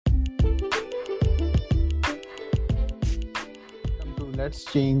Let's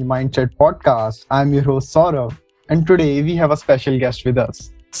Change Mindset podcast. I'm your host Saurav, and today we have a special guest with us.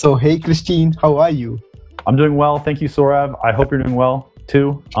 So, hey Christine, how are you? I'm doing well. Thank you, Saurav. I hope you're doing well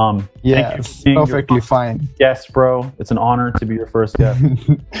too. Thank you for being perfectly your fine. guest, bro. It's an honor to be your first guest.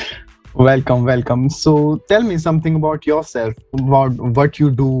 Welcome. So, tell me something about yourself, about what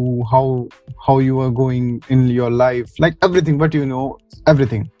you do, how you are going in your life, like everything. What you know,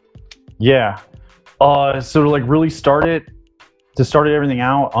 everything. Yeah. So to like really start everything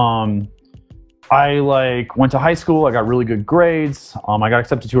out, I like went to high school. I got really good grades. I got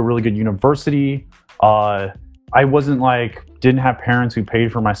accepted to a really good university. I didn't have parents who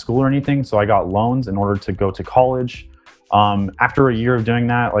paid for my school or anything, so I got loans in order to go to college. After a year of doing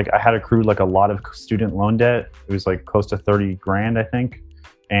that, like I had accrued like a lot of student loan debt. It was like close to 30 grand, I think.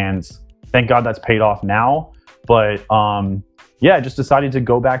 And thank God that's paid off now. But I just decided to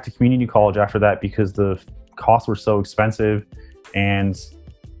go back to community college after that because the costs were so expensive. And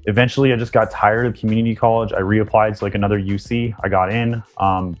eventually I just got tired of community college. I reapplied to like another UC. I got in,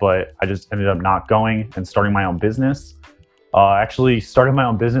 but I just ended up not going and starting my own business. I actually started my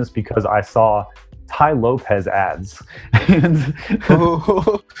own business because I saw Ty Lopez ads. And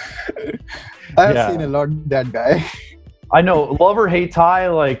I've seen a lot of that guy. I know, love or hate Ty,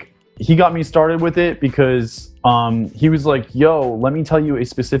 like he got me started with it because he was like, yo, let me tell you a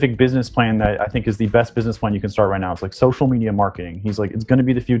specific business plan that I think is the best business plan you can start right now. It's like social media marketing. He's like, it's going to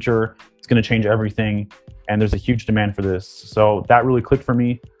be the future. It's going to change everything. And there's a huge demand for this. So that really clicked for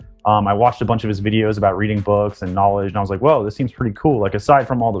me. I watched a bunch of his videos about reading books and knowledge. And I was like, whoa, this seems pretty cool. Like aside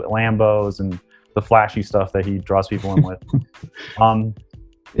from all the Lambos and the flashy stuff that he draws people in with.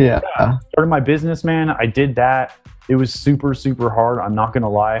 Started my business, man. I did that. It was super, super hard. I'm not going to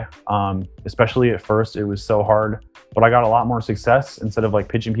lie. Especially at first, it was so hard, but I got a lot more success. Instead of like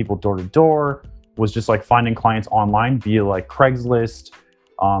pitching people door to door, was just like finding clients online via like Craigslist.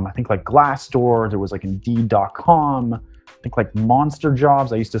 I think like Glassdoor, there was like Indeed.com. I think like Monster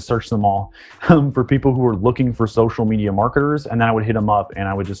Jobs. I used to search them all for people who were looking for social media marketers. And then I would hit them up and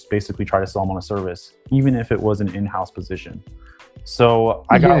I would just basically try to sell them on a service, even if it was an in-house position. So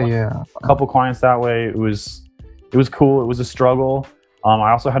I got a couple clients that way. It was cool. It was a struggle.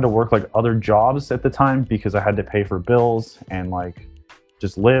 I also had to work like other jobs at the time because I had to pay for bills and like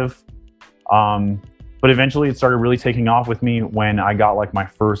just live. But eventually it started really taking off with me when I got like my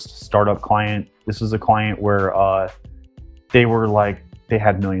first startup client. This was a client where they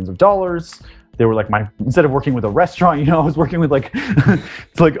had millions of dollars. They were like instead of working with a restaurant, I was working with like,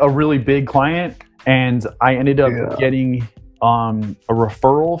 it's like a really big client. And I ended up getting a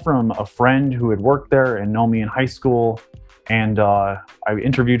referral from a friend who had worked there and known me in high school. And I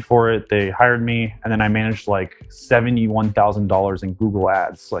interviewed for it. They hired me. And then I managed like $71,000 in Google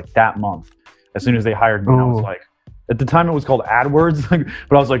ads like that month. As soon as they hired me, I was like, at the time it was called AdWords,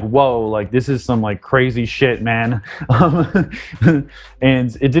 but I was like, whoa, like this is some like crazy shit, man. And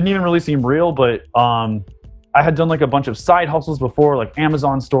it didn't even really seem real, but I had done like a bunch of side hustles before, like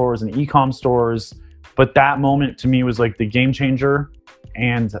Amazon stores and e-com stores. But that moment to me was like the game changer.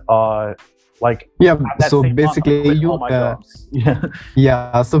 And so basically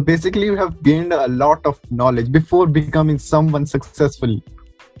you have gained a lot of knowledge before becoming someone successful.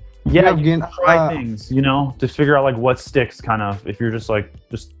 Yeah, you try things, to figure out like what sticks kind of, if you're just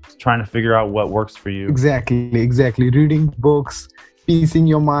trying to figure out what works for you. Exactly. Reading books, piecing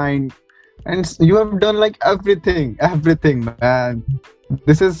your mind, and you have done like everything, man.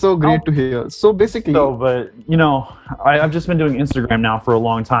 This is so great to hear. So basically, I've just been doing Instagram now for a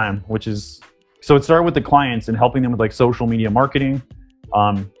long time, so it started with the clients and helping them with like social media marketing.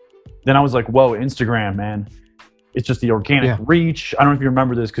 Then I was like, whoa, Instagram, man. It's just the organic reach. I don't know if you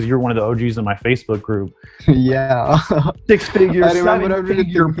remember this because you're one of the OGs in my Facebook group. Yeah. 6-figure,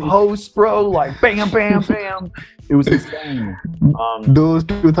 7-figure posts, bro. Like bam, bam, bam. It was insane. Those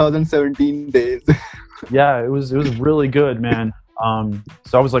 2017 days. Yeah, it was really good, man.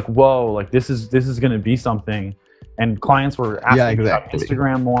 So I was like, whoa, like this is gonna be something. And clients were asking about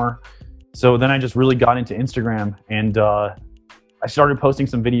Instagram more. So then I just really got into Instagram and I started posting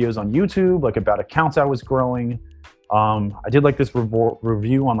some videos on YouTube, like about accounts I was growing. I did like this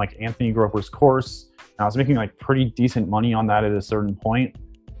review on like Anthony Grover's course. And I was making like pretty decent money on that at a certain point.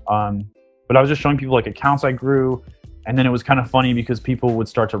 But I was just showing people like accounts I grew. And then it was kind of funny because people would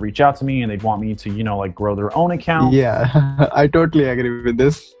start to reach out to me and they'd want me to, like grow their own account. Yeah, I totally agree with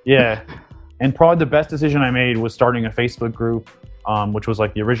this. Yeah. And probably the best decision I made was starting a Facebook group, which was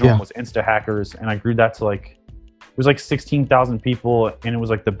like the original one was Insta Hackers. And I grew that to like, it was like 16,000 people and it was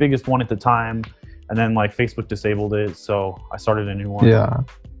like the biggest one at the time. And then like Facebook disabled it. So I started a new one. Yeah.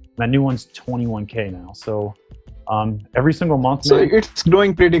 That new one's 21K now. So Every single month, So man. it's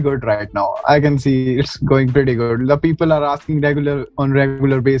going pretty good right now. I can see it's going pretty good. The people are asking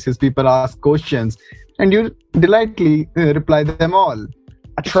regular basis. People ask questions, and you delightfully reply them all.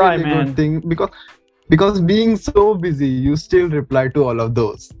 I It's try, really man. good thing because being so busy, you still reply to all of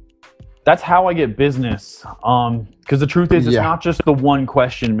those. That's how I get business. Because the truth is, it's Yeah. not just the one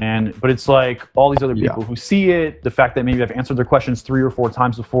question, man, but it's like all these other Yeah. people who see it, the fact that maybe I've answered their questions 3 or 4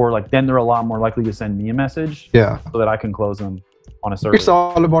 times before, like then they're a lot more likely to send me a message Yeah. so that I can close them on a service. It's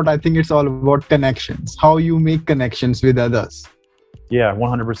all about, I think it's all about connections, how you make connections with others. Yeah,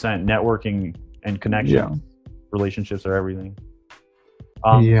 100%. Networking and connection, Yeah. relationships are everything.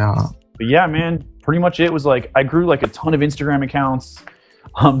 Yeah. But yeah, man, pretty much it was like I grew like a ton of Instagram accounts.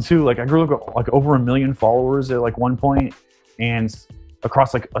 Too, like I grew like over 1 million followers at like one point, and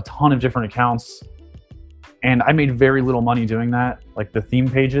across like a ton of different accounts. And I made very little money doing that, like the theme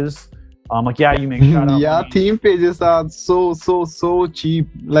pages. Like yeah, you make shout out Yeah, money. theme pages are so cheap.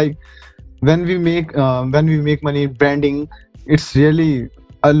 Like when we make money in branding, it's really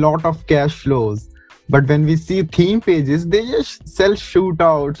a lot of cash flows. But when we see theme pages, they just sell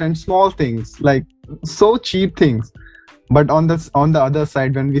shootouts and small things, like so cheap things. But on the other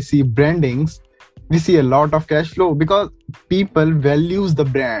side, when we see brandings, we see a lot of cash flow because people values the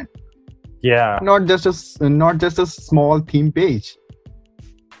brand, Yeah, not just a small theme page.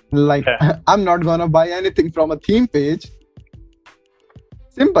 Like Yeah. I'm not gonna buy anything from a theme page.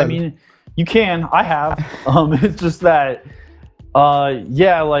 Simple. I mean, you can. I have. It's just that,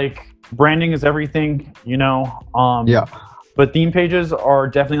 yeah, like branding is everything, you know. Yeah. But theme pages are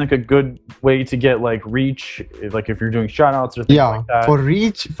definitely like a good way to get like reach, like if you're doing shout outs or things Yeah. like that. For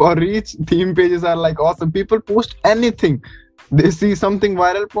reach, theme pages are like awesome. People post anything. They see something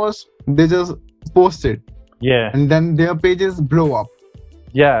viral post, they just post it, Yeah. and then their pages blow up.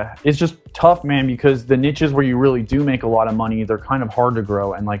 Yeah, it's just tough, man, because the niches where you really do make a lot of money, they're kind of hard to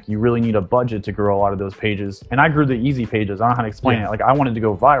grow, and like you really need a budget to grow a lot of those pages. And I grew the easy pages. I don't know how to explain Yeah. it. Like I wanted to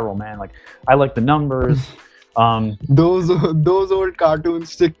go viral, man. Like I like the numbers. Those old cartoon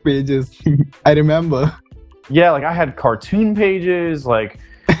stick pages. I remember. Yeah, like I had cartoon pages, like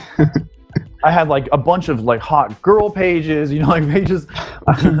I had like a bunch of like hot girl pages, you know, like pages.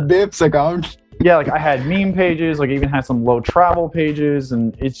 Babes account. Yeah, like I had meme pages, like I even had some low travel pages,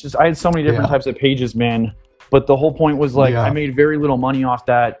 and it's just I had so many different Yeah. types of pages, man. But the whole point was like Yeah. I made very little money off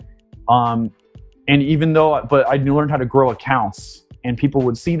that, and even though, but I learned how to grow accounts, and people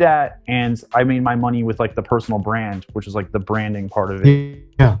would see that, and I made my money with like the personal brand, which is like the branding part of it.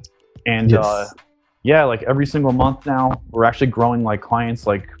 Yeah. And Yes. yeah, like every single month now, we're actually growing like clients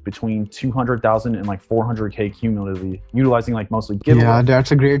like between 200,000 and like 400K cumulatively, utilizing like mostly giveaways. Yeah,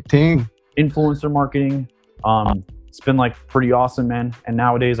 that's a great thing. Influencer marketing. It's been like pretty awesome, man. And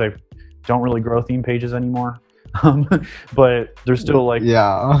nowadays I don't really grow theme pages anymore. But there's still like,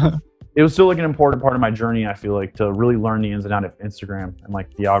 Yeah. it was still like an important part of my journey, I feel like, to really learn the ins and outs of Instagram and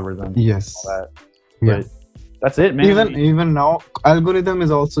like the algorithm Yes. and all that. Yes. But that's it, man. Even now, algorithm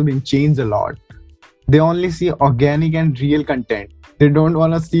is also being changed a lot. They only see organic and real content. They don't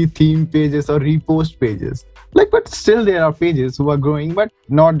want to see theme pages or repost pages. Like, but still there are pages who are growing, but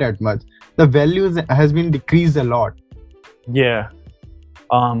not that much. The values has been decreased a lot. Yeah.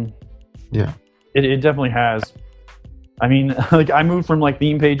 Yeah. It definitely has. I mean, like I moved from like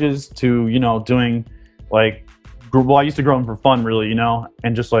theme pages to, you know, doing like, well, I used to grow them for fun, really, you know,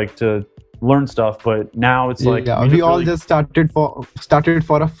 and just like to learn stuff. But now it's like, Yeah, we all just started for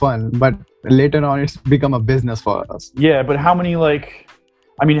a fun, but later on it's become a business for us. yeah. But how many like,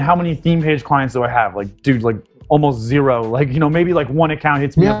 I mean, how many theme page clients do I have? Like, dude, like almost zero. Like, you know, maybe like one account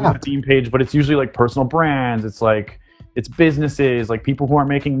hits me up Yeah. with a theme page, but it's usually like personal brands. It's like, it's businesses, like people who are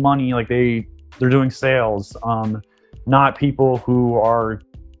making money, like they're doing sales. Not people who are,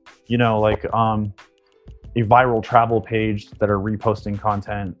 you know, like a viral travel page that are reposting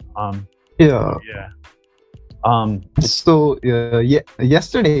content. Yeah. Yeah. So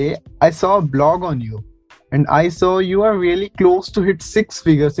yesterday I saw a blog on you, and I saw you are really close to hit 6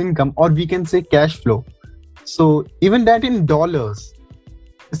 figures income, or we can say cash flow. So even that in dollars.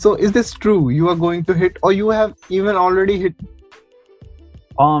 So is this true? You are going to hit, or you have even already hit?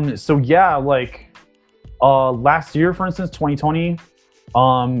 So yeah, like last year, for instance, 2020,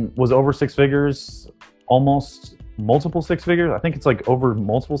 was over 6 figures, almost multiple 6 figures. I think it's like over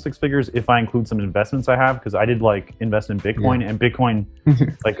multiple 6 figures if I include some investments I have, because I did like invest in Bitcoin, and Bitcoin,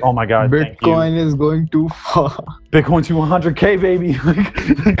 like, oh my God, thank you. Bitcoin is going too far. Bitcoin to 100K, baby.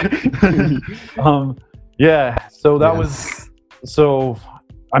 Yeah, so that was, so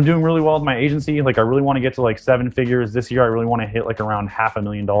I'm doing really well with my agency. Like I really want to get to like 7 figures this year. I really want to hit like around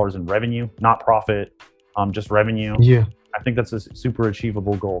 $500,000 in revenue, not profit. just revenue. Yeah. I think that's a super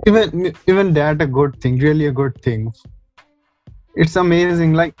achievable goal. Even that a good thing, really a good thing. It's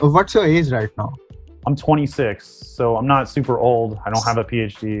amazing. Like, what's your age right now? I'm 26, so I'm not super old. I don't have a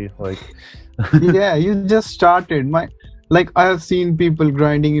PhD. Like, Yeah, you just started. I have seen people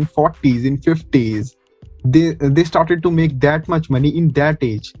grinding in 40s, in 50s. They started to make that much money in that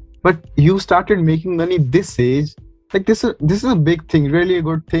age. But you started making money this age. Like this is a big thing, really a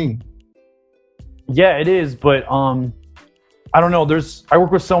good thing. yeah, it is. But I don't know. I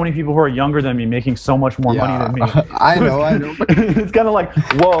work with so many people who are younger than me, making so much more money than me. I know. But It's kind of like,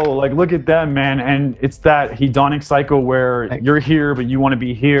 whoa, like look at them, man. And it's that hedonic cycle where Like- you're here, but you want to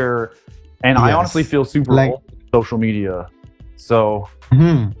be here. And I Yes. honestly feel super Like- old with social media. So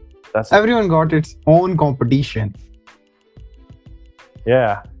that's everyone got its own competition.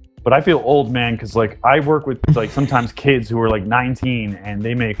 yeah. But I feel old, man, because like I work with like sometimes kids who are like 19 and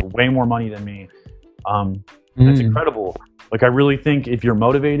they make way more money than me. It's incredible. Like I really think if you're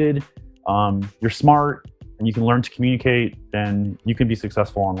motivated, you're smart, and you can learn to communicate, then you can be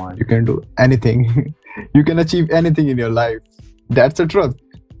successful online. You can do anything. You can achieve anything in your life. That's the truth.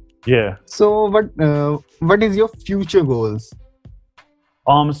 Yeah. So what is your future goals?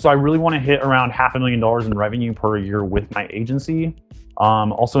 So I really want to hit around $500,000 in revenue per year with my agency.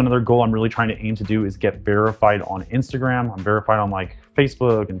 Also another goal I'm really trying to aim to do is get verified on Instagram. I'm verified on like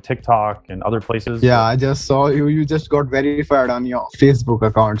Facebook and TikTok and other places. Yeah, I just saw you just got verified on your Facebook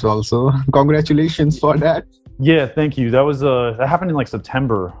accounts also. Congratulations for that. Yeah, thank you. That happened in like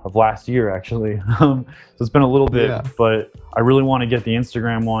September of last year, actually. So it's been a little bit, Yeah. but I really want to get the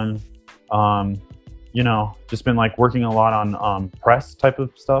Instagram one. Just been like working a lot on press type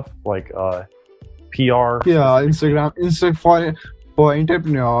of stuff, like PR. Yeah, Instagram for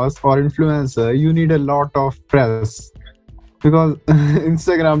entrepreneurs or influencer, you need a lot of press because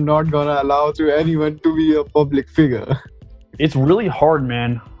Instagram not gonna allow to anyone to be a public figure. It's really hard,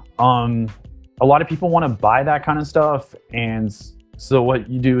 man. A lot of people want to buy that kind of stuff, and so what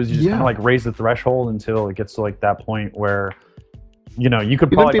you do is you just kind of like raise the threshold until it gets to like that point where you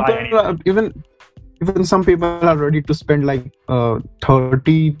could probably buy anything. Even some people are ready to spend like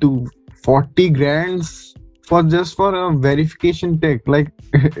 30 to 40 grands for a verification tech. Like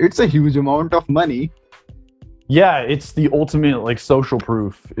it's a huge amount of money. Yeah, it's the ultimate like social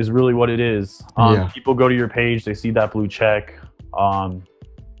proof is really what it is. People go to your page, they see that blue check.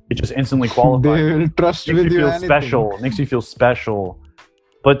 It just instantly qualifies. They will trust Makes with you you. feel special. It makes you feel special.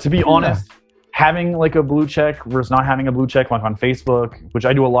 But to be honest, having like a blue check versus not having a blue check, like on Facebook, which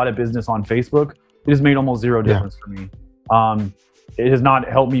I do a lot of business on Facebook, it has made almost zero difference for me. It has not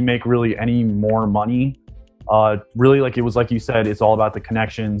helped me make really any more money. Really, like it was like you said, it's all about the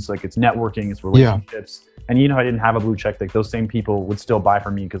connections, like it's networking, it's relationships. And even if I didn't have a blue check, like those same people would still buy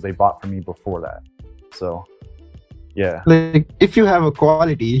from me because they bought from me before that. So yeah. Like if you have a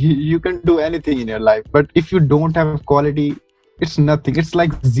quality, you can do anything in your life. But if you don't have quality, it's nothing. It's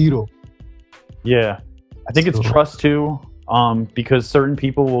like zero. Yeah. I think it's trust too. Because certain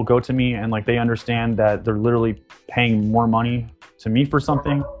people will go to me and like they understand that they're literally paying more money to me for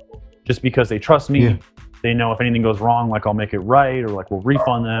something just because they trust me. Yeah. They know if anything goes wrong, like I'll make it right, or like we'll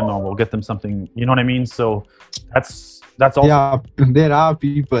refund them, or we'll get them something. You know what I mean? So that's also there are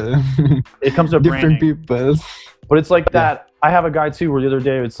people. It comes to different branding. people. But it's like that. I have a guy too where the other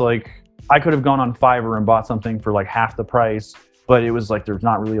day it's like I could have gone on Fiverr and bought something for like half the price, but it was like there's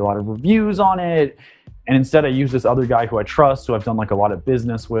not really a lot of reviews on it. And instead I use this other guy who I trust, who I've done like a lot of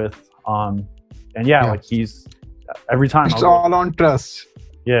business with. And like he's every time it's all on trust.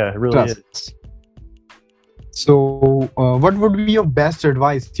 Yeah, it really is. So what would be your best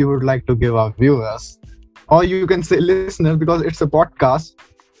advice you would like to give our viewers? Or you can say listeners because it's a podcast.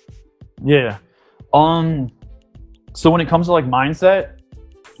 Yeah. So when it comes to like mindset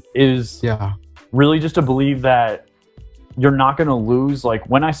is really just to believe that you're not going to lose. Like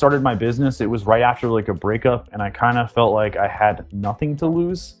when I started my business, it was right after like a breakup and I kind of felt like I had nothing to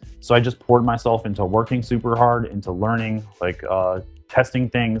lose. So I just poured myself into working super hard, into learning, like testing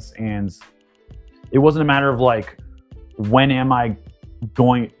things. And it wasn't a matter of like, it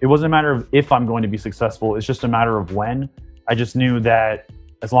wasn't a matter of if I'm going to be successful. It's just a matter of when. I just knew that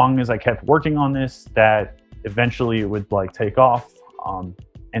as long as I kept working on this, that eventually it would like take off.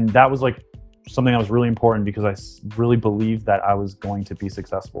 And that was like something that was really important because I really believed that I was going to be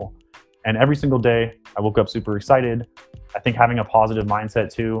successful. And every single day I woke up super excited. I think having a positive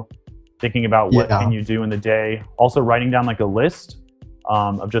mindset too, thinking about what can you do in the day, also writing down like a list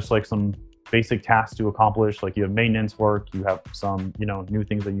of just like some basic tasks to accomplish. Like you have maintenance work, you have some, new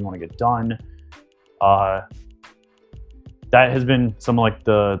things that you want to get done. that has been some of like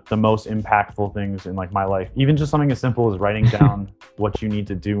the most impactful things in like my life. Even just something as simple as writing down what you need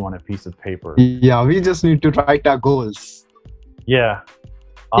to do on a piece of paper. Yeah, we just need to write our goals. Yeah.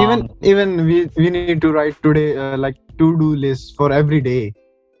 Even we need to write today like to-do list for every day.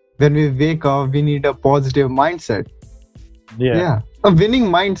 When we wake up, we need a positive mindset. Yeah. A winning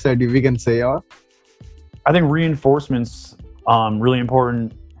mindset, we can say. Or I think reinforcements really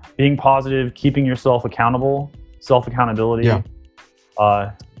important. Being positive, keeping yourself accountable, self-accountability. Yeah.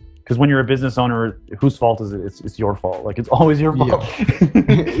 Because when you're a business owner, whose fault is it? It's your fault. Like, it's always your fault.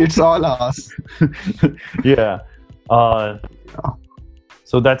 It's all us. Yeah.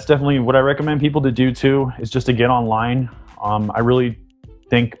 So that's definitely what I recommend people to do too, is just to get online. I really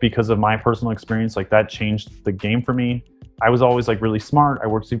think because of my personal experience, like that changed the game for me. I was always like really smart. I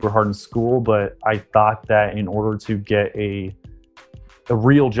worked super hard in school, but I thought that in order to get a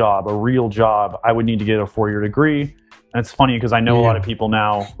real job, I would need to get a 4-year degree. And it's funny because I know a lot of people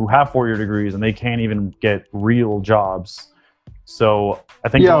now who have 4-year degrees and they can't even get real jobs. So I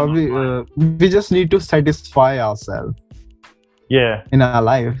think we just need to satisfy ourselves. Yeah. In our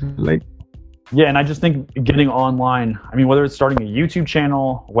life, like. Yeah, and I just think getting online, I mean, whether it's starting a YouTube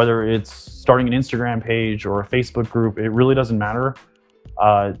channel, whether it's starting an Instagram page or a Facebook group, it really doesn't matter.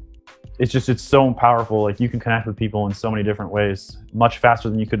 It's so powerful. Like, you can connect with people in so many different ways, much faster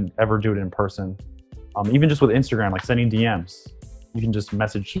than you could ever do it in person. Even just with Instagram, like sending DMs, you can just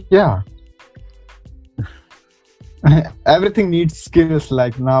message. Yeah. Everything needs skills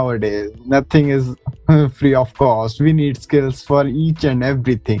like nowadays. Nothing is free of cost. We need skills for each and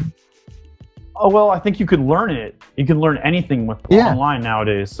everything. Oh, well, I think you could learn it. You can learn anything with online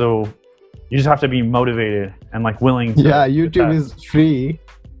nowadays. So you just have to be motivated and like willing to. Yeah, YouTube is free.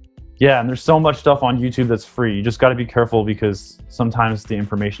 Yeah, and there's so much stuff on YouTube that's free. You just got to be careful because sometimes the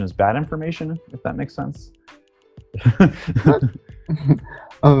information is bad information, if that makes sense.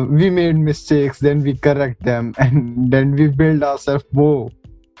 We made mistakes, then we correct them, and then we build ourselves more.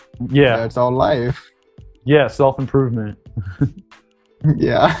 Yeah. That's our life. Yeah, self-improvement.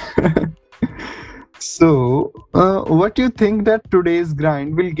 Yeah. So, what do you think that today's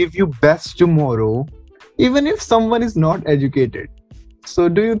grind will give you best tomorrow, even if someone is not educated? So,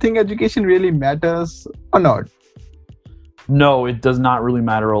 do you think education really matters or not? No, it does not really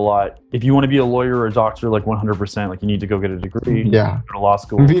matter a lot. If you want to be a lawyer or a doctor, like 100%, like you need to go get a degree. Yeah. Go to law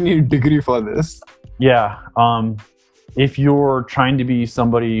school. We need a degree for this. Yeah. If you're trying to be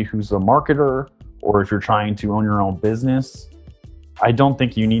somebody who's a marketer, or if you're trying to own your own business, I don't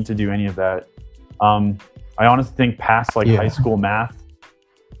think you need to do any of that. I honestly think past like high school math,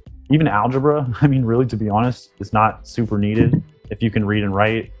 even algebra, I mean, really, to be honest, it's not super needed if you can read and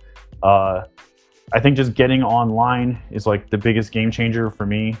write. I think just getting online is like the biggest game changer for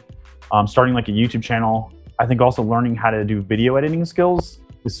me. Starting like a YouTube channel. I think also learning how to do video editing skills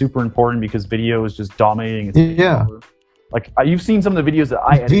is super important because video is just dominating. Like, you've seen some of the videos that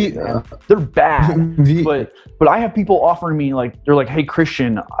I edit, and they're bad. But I have people offering me, like, they're like, "Hey,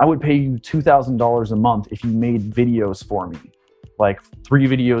 Christian, I would pay you $2,000 a month if you made videos for me, like 3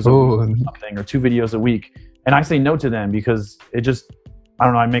 videos a week or something, or 2 videos a week." And I say no to them because it just, I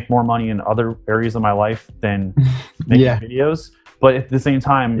don't know, I make more money in other areas of my life than making videos. But at the same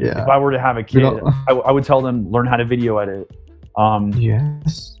time, if I were to have a kid, I would tell them, learn how to video edit.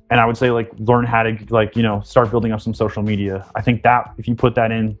 And I would say, like, learn how to, like, you know, start building up some social media. I think that if you put that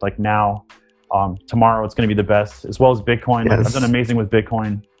in, like, now, tomorrow it's going to be the best, as well as Bitcoin. Like, I've done amazing with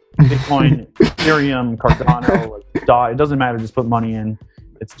Bitcoin, Ethereum, Cardano, like, DOT. It doesn't matter. Just put money in.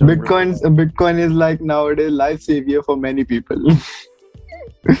 It's Bitcoin is like nowadays life savior for many people.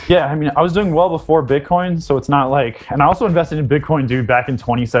 Yeah, I mean, I was doing well before Bitcoin, so it's not like. And I also invested in Bitcoin, dude, back in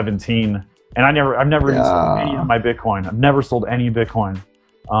 2017, and I've never even sold any of my Bitcoin. I've never sold any Bitcoin.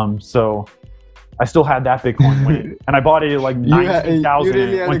 So I still had that Bitcoin and I bought it at like 19,000. You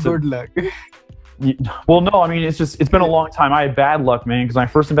really had good luck. Well, no, I mean, it's been a long time. I had bad luck, man, because when I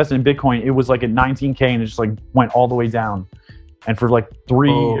first invested in Bitcoin, it was like at 19K and it just like went all the way down. And for like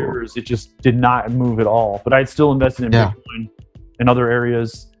 3 years, it just did not move at all. But I had still invested in Bitcoin in other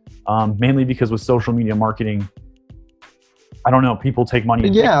areas, mainly because with social media marketing, I don't know, people take money.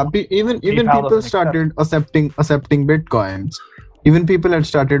 Yeah, even people started accepting Bitcoins. Even people had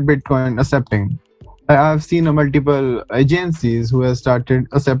started Bitcoin accepting. I've seen multiple agencies who have started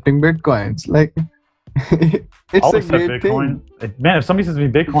accepting Bitcoins. Like, it's a great thing. Man, if somebody says to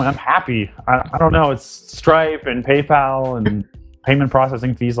me Bitcoin, I'm happy. I don't know. It's Stripe and PayPal and payment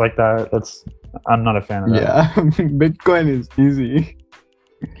processing fees like that. I'm not a fan of that. Yeah, Bitcoin is easy.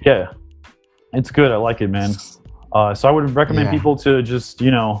 Yeah, it's good. I like it, man. So I would recommend people to just,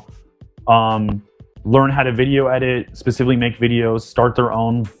 you know, learn how to video edit, specifically make videos, start their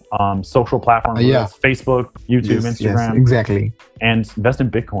own social platforms, Yeah. Facebook, YouTube, Yes, Instagram, exactly. and invest in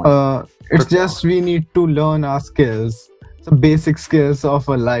Bitcoin. It's Crypto. just we need to learn our skills, some basic skills of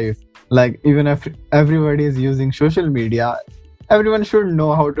a life. Like even if everybody is using social media, everyone should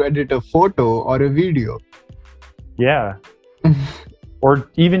know how to edit a photo or a video. Yeah.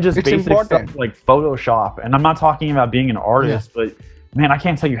 Or even just It's basic important. stuff like Photoshop. And I'm not talking about being an artist, but man, I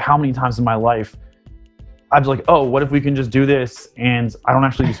can't tell you how many times in my life I was like, oh, what if we can just do this? And I don't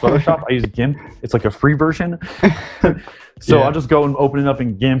actually use Photoshop. I use GIMP. It's like a free version. So Yeah. I'll just go and open it up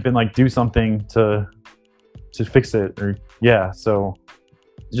in GIMP and like do something to fix it. Or yeah, so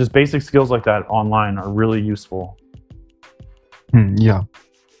just basic skills like that online are really useful. Yeah.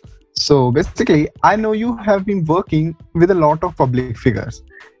 So basically, I know you have been working with a lot of public figures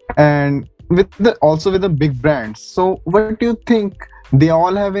and also with the big brands. So what do you think they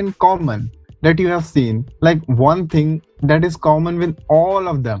all have in common that you have seen? Like one thing that is common with all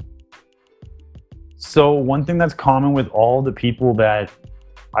of them. So one thing that's common with all the people that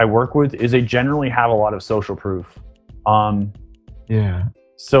I work with is they generally have a lot of social proof. Yeah.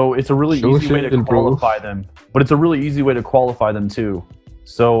 So it's a really easy way to Social proof. qualify them, but it's a really easy way to qualify them too.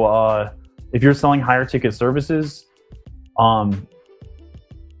 So if you're selling higher ticket services, I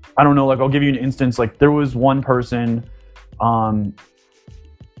don't know, like I'll give you an instance. Like there was one person,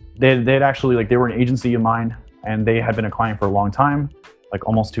 they'd actually, like they were an agency of mine and they had been a client for a long time, like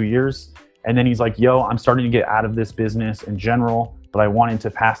almost 2 years. And then he's like, yo, I'm starting to get out of this business in general, but I wanted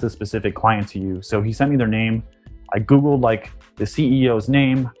to pass this specific client to you. So he sent me their name. I Googled like the CEO's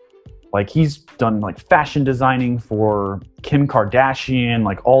name. Like he's done like fashion designing for Kim Kardashian,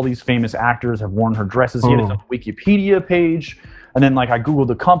 like all these famous actors have worn her dresses. He had his own Wikipedia page. And then like I Googled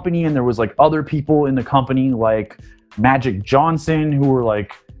the company and there was like other people in the company like Magic Johnson who were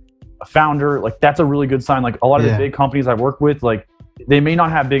like a founder. Like that's a really good sign. Like a lot of the big companies I work with, like they may not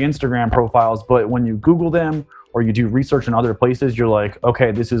have big Instagram profiles, but when you Google them or you do research in other places, you're like,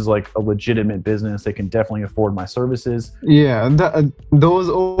 okay, this is like a legitimate business. They can definitely afford my services. Yeah, those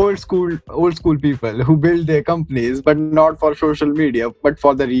old school people who build their companies, but not for social media, but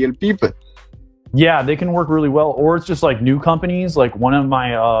for the real people. Yeah, they can work really well. Or it's just like new companies. Like one of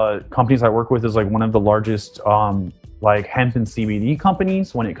my companies I work with is like one of the largest like hemp and CBD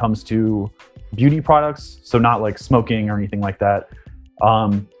companies when it comes to beauty products. So not like smoking or anything like that.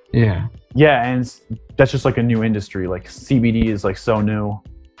 Yeah, and that's just like a new industry. Like CBD is like so new,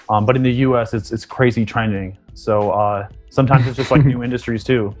 but in the US it's crazy trending. So sometimes it's just like new industries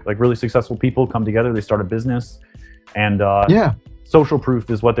too. Like really successful people come together, they start a business, and social proof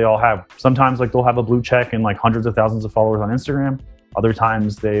is what they all have. Sometimes like they'll have a blue check and like hundreds of thousands of followers on Instagram. Other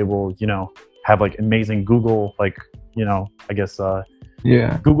times they will, you know, have like amazing Google, like, you know, I guess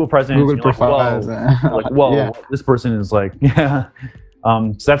Google presence. Google You're profiles. like, whoa, this person is like,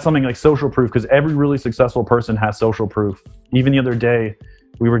 so that's something like social proof, because every really successful person has social proof. Even the other day,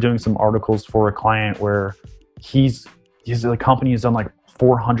 we were doing some articles for a client where the company has done like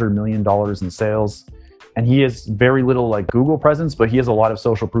 $400 million in sales, and he has very little like Google presence, but he has a lot of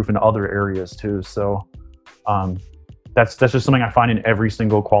social proof in other areas too. So that's just something I find in every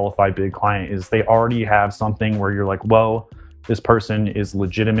single qualified big client is they already have something where you're like, whoa, this person is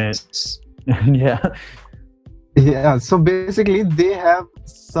legitimate. Yeah, so basically they have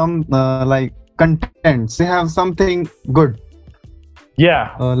some like contents. They have something good. They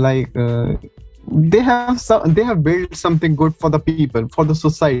have built something good for the people, for the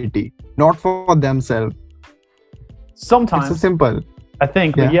society, not for themselves. Sometimes it's so simple, I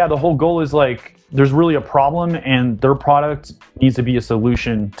think. But the whole goal is like there's really a problem and their product needs to be a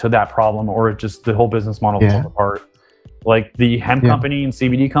solution to that problem, or just the whole business model falls apart. Like the hemp company and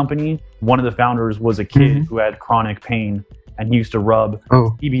CBD company, one of the founders was a kid who had chronic pain, and he used to rub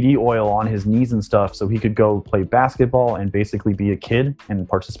CBD oil on his knees and stuff so he could go play basketball and basically be a kid and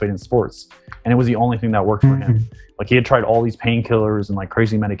participate in sports. And it was the only thing that worked for him. Like he had tried all these painkillers and like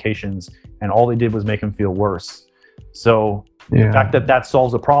crazy medications, and all they did was make him feel worse. So the fact that that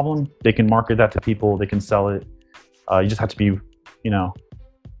solves a problem, they can market that to people, they can sell it. You just have to be, you know,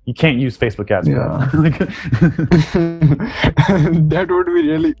 you can't use Facebook ads for that. That would be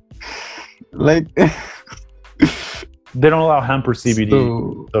really like they don't allow hemp or CBD.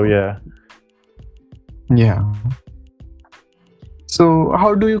 So So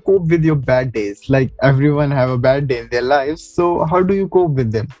how do you cope with your bad days? Like everyone have a bad day in their lives. So how do you cope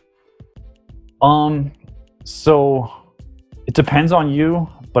with them? So it depends on you,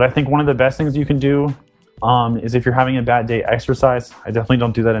 but I think one of the best things you can do is if you're having a bad day, exercise. I definitely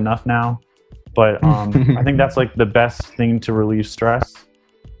don't do that enough now, but I think that's like the best thing to relieve stress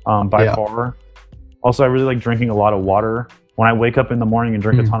by far. Also, I really like drinking a lot of water. When I wake up in the morning and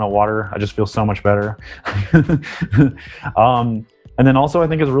drink a ton of water, I just feel so much better. And then also, I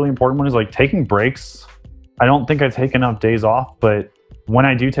think is a really important one is like taking breaks. I don't think I take enough days off, but when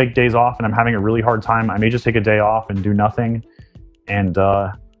I do take days off and I'm having a really hard time, I may just take a day off and do nothing. And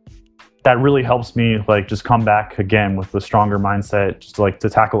that really helps me like just come back again with a stronger mindset, just like to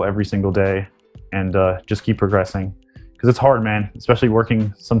tackle every single day and just keep progressing. Because it's hard, man, especially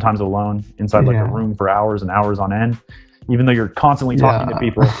working sometimes alone inside like a room for hours and hours on end, even though you're constantly talking to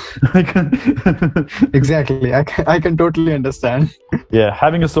people. Exactly. I can totally understand. Yeah,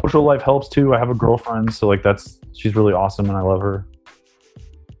 having a social life helps too. I have a girlfriend, so like she's really awesome and I love her.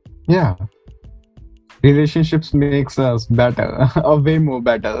 Yeah. Relationships makes us better, or way more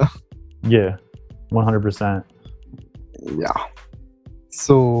better. Yeah, 100%. Yeah.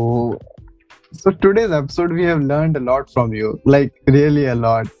 So today's episode, we have learned a lot from you, like really a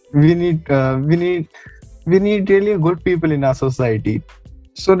lot. We need really good people in our society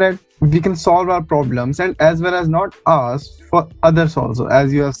so that we can solve our problems, and as well as not us, for others also.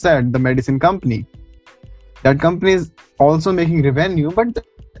 As you have said, the medicine company, that company is also making revenue, but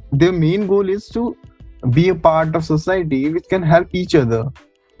their main goal is to be a part of society which can help each other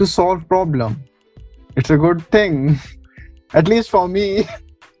to solve problem. It's a good thing, at least for me.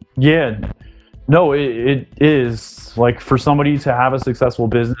 Yeah. No, it is. Like, for somebody to have a successful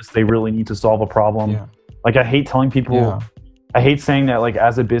business, they really need to solve a problem. Yeah. Like, I hate telling people, I hate saying that, like,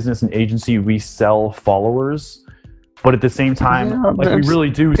 as a business and agency, we sell followers. But at the same time, like, we really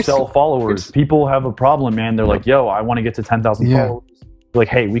do sell followers. People have a problem, man. They're like, yo, I want to get to 10,000 followers. Like,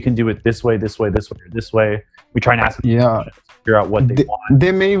 hey, we can do it this way, this way, this way, this way. We try and ask them to figure out what they want.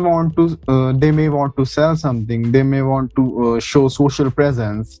 They may want to sell something. They may want to show social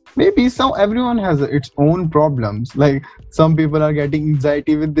presence. Maybe everyone has its own problems. Like, some people are getting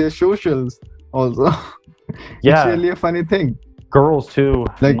anxiety with their socials also. Yeah, it's really a funny thing. Girls too.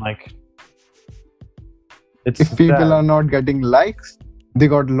 Like if people are not getting likes, they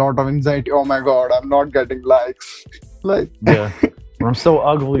got a lot of anxiety. Oh my god, I'm not getting likes. Like, yeah. I'm so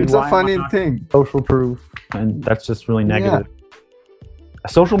ugly. It's a funny thing. Social proof, and that's just really negative.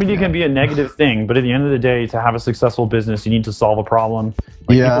 Social media can be a negative thing, but at the end of the day, to have a successful business, you need to solve a problem.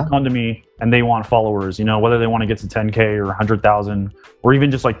 Like, people come to me and they want followers, you know, whether they want to get to 10K or 100,000 or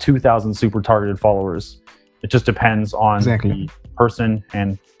even just like 2,000 super targeted followers. It just depends on the person,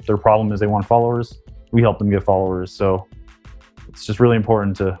 and their problem is they want followers. We help them get followers. So it's just really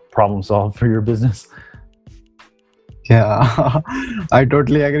important to problem solve for your business. Yeah, I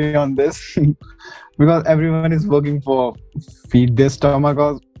totally agree on this. Because everyone is working for feed their stomach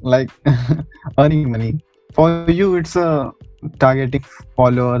or like earning money. For you, it's targeting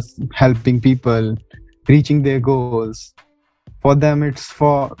followers, helping people, reaching their goals. For them, it's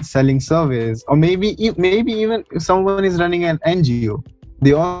for selling service, or maybe even if someone is running an NGO,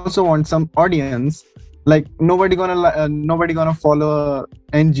 they also want some audience. Like, nobody gonna follow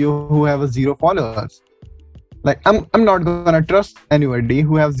an NGO who have 0 followers. Like, I'm not gonna trust anybody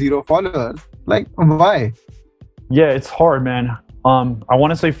who have 0 followers. Like, why? Yeah, it's hard, man. I want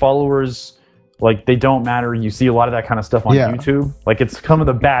to say followers, like, they don't matter. You see a lot of that kind of stuff on YouTube. Like, it's some of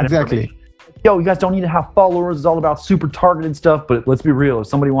the bad information. Yo, you guys don't need to have followers. It's all about super targeted stuff. But let's be real. If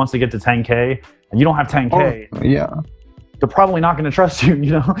somebody wants to get to 10K and you don't have 10K, they're probably not going to trust you,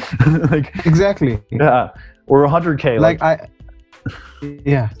 you know? Like, exactly. Yeah. Or 100K.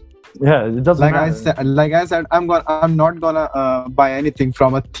 Yeah, it doesn't matter. Like I said, I'm not gonna buy anything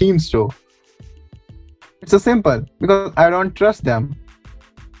from a theme store. It's so simple, because I don't trust them.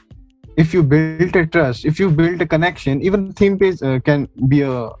 If you build a trust, if you build a connection, even theme page can be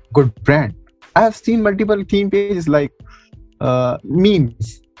a good brand. I have seen multiple theme pages like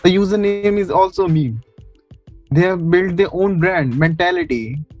memes. The username is also meme. They have built their own brand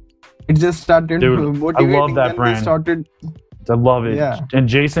mentality. It just started motivating. I love that brand. I love it. Yeah. And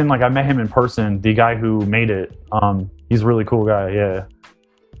Jason, like, I met him in person, the guy who made it. He's a really cool guy. Yeah.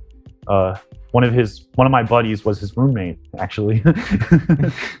 One of my buddies was his roommate, actually.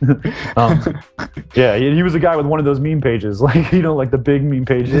 Yeah, he was a guy with one of those meme pages, like, you know, like the big meme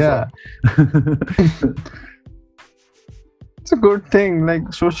pages. Yeah. It's a good thing.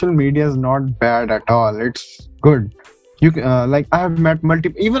 Like, social media is not bad at all. It's good. You like, I have met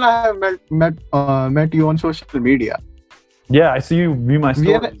even I have met you on social media. Yeah, I see you view my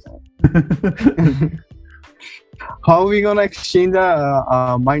stories. How are we gonna exchange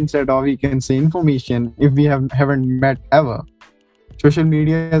a mindset, or we can say information, if we haven't met ever? Social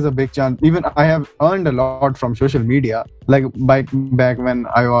media is a big chance. Even I have earned a lot from social media, like back when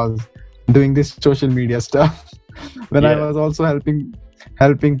I was doing this social media stuff. When I was also helping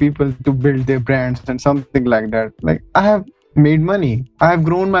helping people to build their brands and something like that. Like I have made money. I have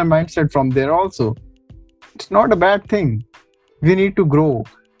grown my mindset from there also. It's not a bad thing. We need to grow.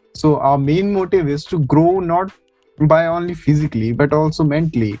 So our main motive is to grow not by only physically but also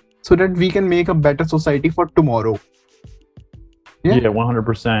mentally, so that we can make a better society for tomorrow. Yeah,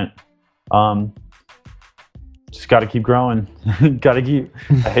 100%. Just got to keep growing. Got to keep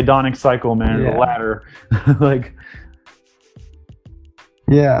a hedonic cycle, man. The ladder. Like,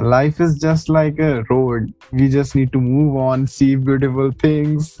 yeah, life is just like a road. We just need to move on, see beautiful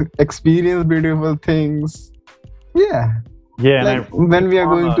things, experience beautiful things. Yeah. Yeah. Like when we are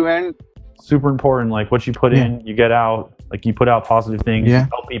going to end. Super important. Like what you put in, you get out. Like you put out positive things. You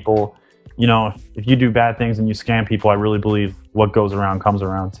help people. You know, if you do bad things and you scam people, I really believe what goes around comes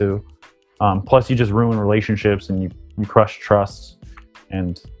around too. Plus, you just ruin relationships and you crush trust,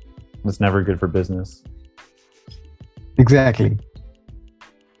 and it's never good for business. Exactly.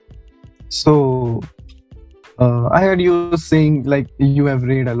 So, I heard you saying like you have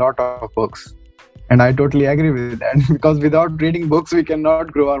read a lot of books, and I totally agree with that because without reading books, we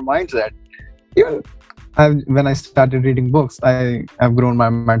cannot grow our mindset. Even when I started reading books, I have grown my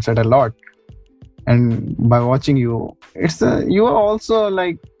mindset a lot. And by watching you, you are also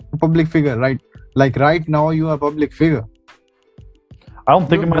like a public figure, right? Like right now, you are a public figure. I don't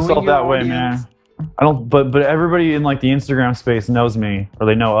think of myself that way, man. I don't. But everybody in like the Instagram space knows me, or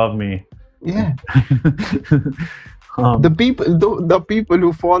they know of me. Yeah. The people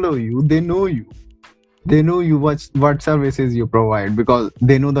who follow you, they know you. They know you what services you provide because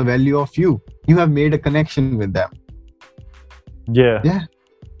they know the value of you. You have made a connection with them. Yeah.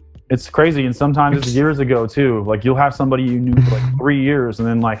 It's crazy, and sometimes it's years ago too. Like you'll have somebody you knew for like 3 years, and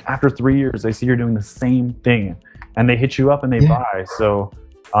then like after 3 years, they see you're doing the same thing, and they hit you up and they buy. So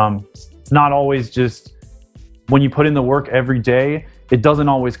it's not always just when you put in the work every day. It doesn't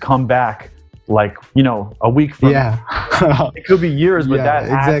always come back like a week from. It could be years, but that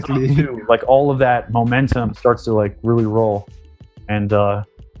adds up too. Like all of that momentum starts to like really roll, and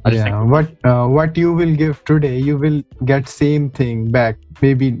I just think what you will give today, you will get same thing back.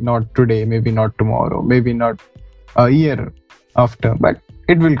 Maybe not today, maybe not tomorrow, maybe not a year after, but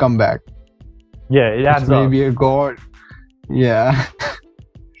it will come back. Yeah, it adds up. Maybe a god. Yeah.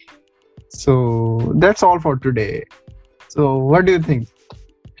 So that's all for today. So what do you think?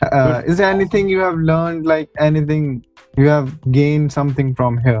 Is there anything you have learned, like anything you have gained something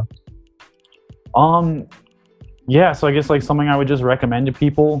from here? Yeah, so I guess like something I would just recommend to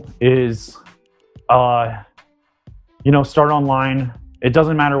people is, start online. It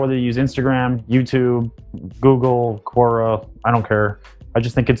doesn't matter whether you use Instagram, YouTube, Google, Quora, I don't care. I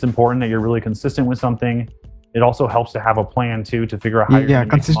just think it's important that you're really consistent with something. It also helps to have a plan too, to figure out how you're going to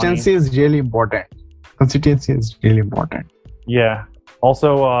make money. Consistency is really important. Consistency is really important. Yeah.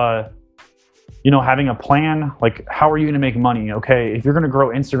 Also, having a plan, like how are you going to make money? Okay, if you're going to grow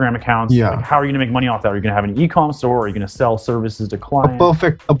Instagram accounts, like, how are you going to make money off that? Are you going to have an e-com store? Are you going to sell services to clients?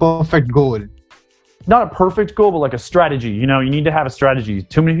 A perfect goal. Not a perfect goal, but like a strategy. You need to have a strategy.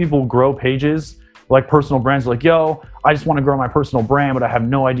 Too many people grow pages, like personal brands, like, yo, I just want to grow my personal brand, but I have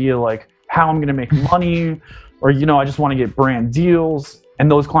no idea like how I'm going to make money, or, I just want to get brand deals.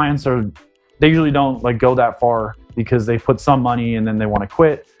 And those clients they usually don't like go that far because they put some money and then they want to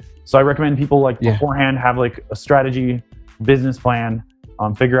quit. So I recommend people like beforehand have like a strategy, business plan,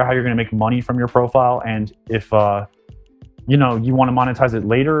 figure out how you're going to make money from your profile. And if, you want to monetize it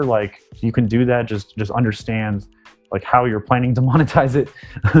later, like you can do that. Just understand like how you're planning to monetize it.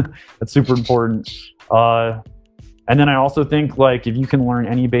 That's super important. And then I also think like if you can learn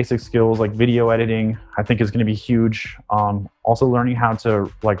any basic skills like video editing, I think is going to be huge. Also learning how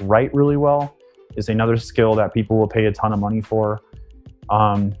to like write really well is another skill that people will pay a ton of money for.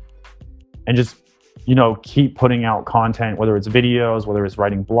 And just, keep putting out content, whether it's videos, whether it's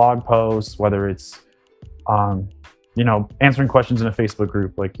writing blog posts, whether it's, answering questions in a Facebook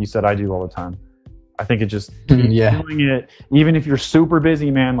group, like you said, I do all the time. I think it just keep doing it. Even if you're super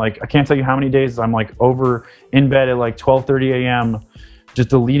busy, man, like I can't tell you how many days I'm like over in bed at like 12:30 a.m. just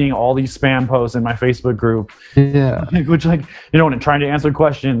deleting all these spam posts in my Facebook group. Yeah. Which like, and trying to answer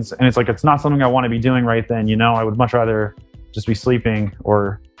questions. And it's like, it's not something I want to be doing right then. I would much rather just be sleeping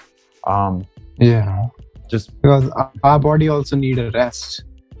or, just because our body also need a rest.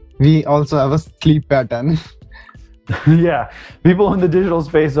 We also have a sleep pattern. Yeah, people in the digital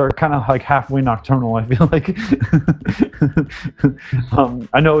space are kind of like halfway nocturnal, I feel like.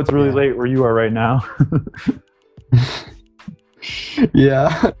 I know it's really late where you are right now.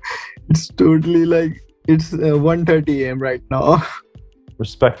 Yeah, it's totally like it's 1:30 a.m. right now.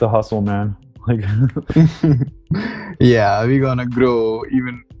 Respect the hustle, man. Like, Yeah, we gonna grow,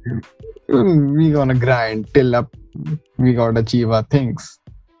 even we gonna grind till up we gotta achieve our things.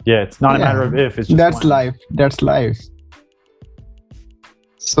 Yeah, it's not a matter Yeah, of if, it's just that's when. life. That's life.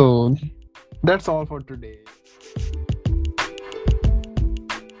 So that's all for today.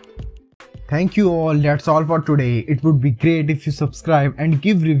 Thank you all. That's all for today. It would be great if you subscribe and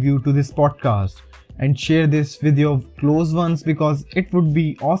give review to this podcast and share this with your close ones, because it would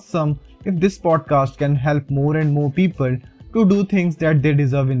be awesome if this podcast can help more and more people to do things that they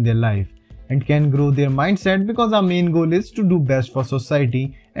deserve in their life and can grow their mindset, because our main goal is to do best for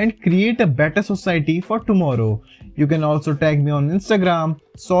society and create a better society for tomorrow. You can also tag me on Instagram,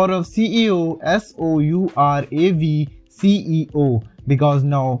 Saurav CEO, SOURAV CEO, because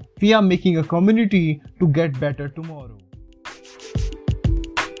now we are making a community to get better tomorrow.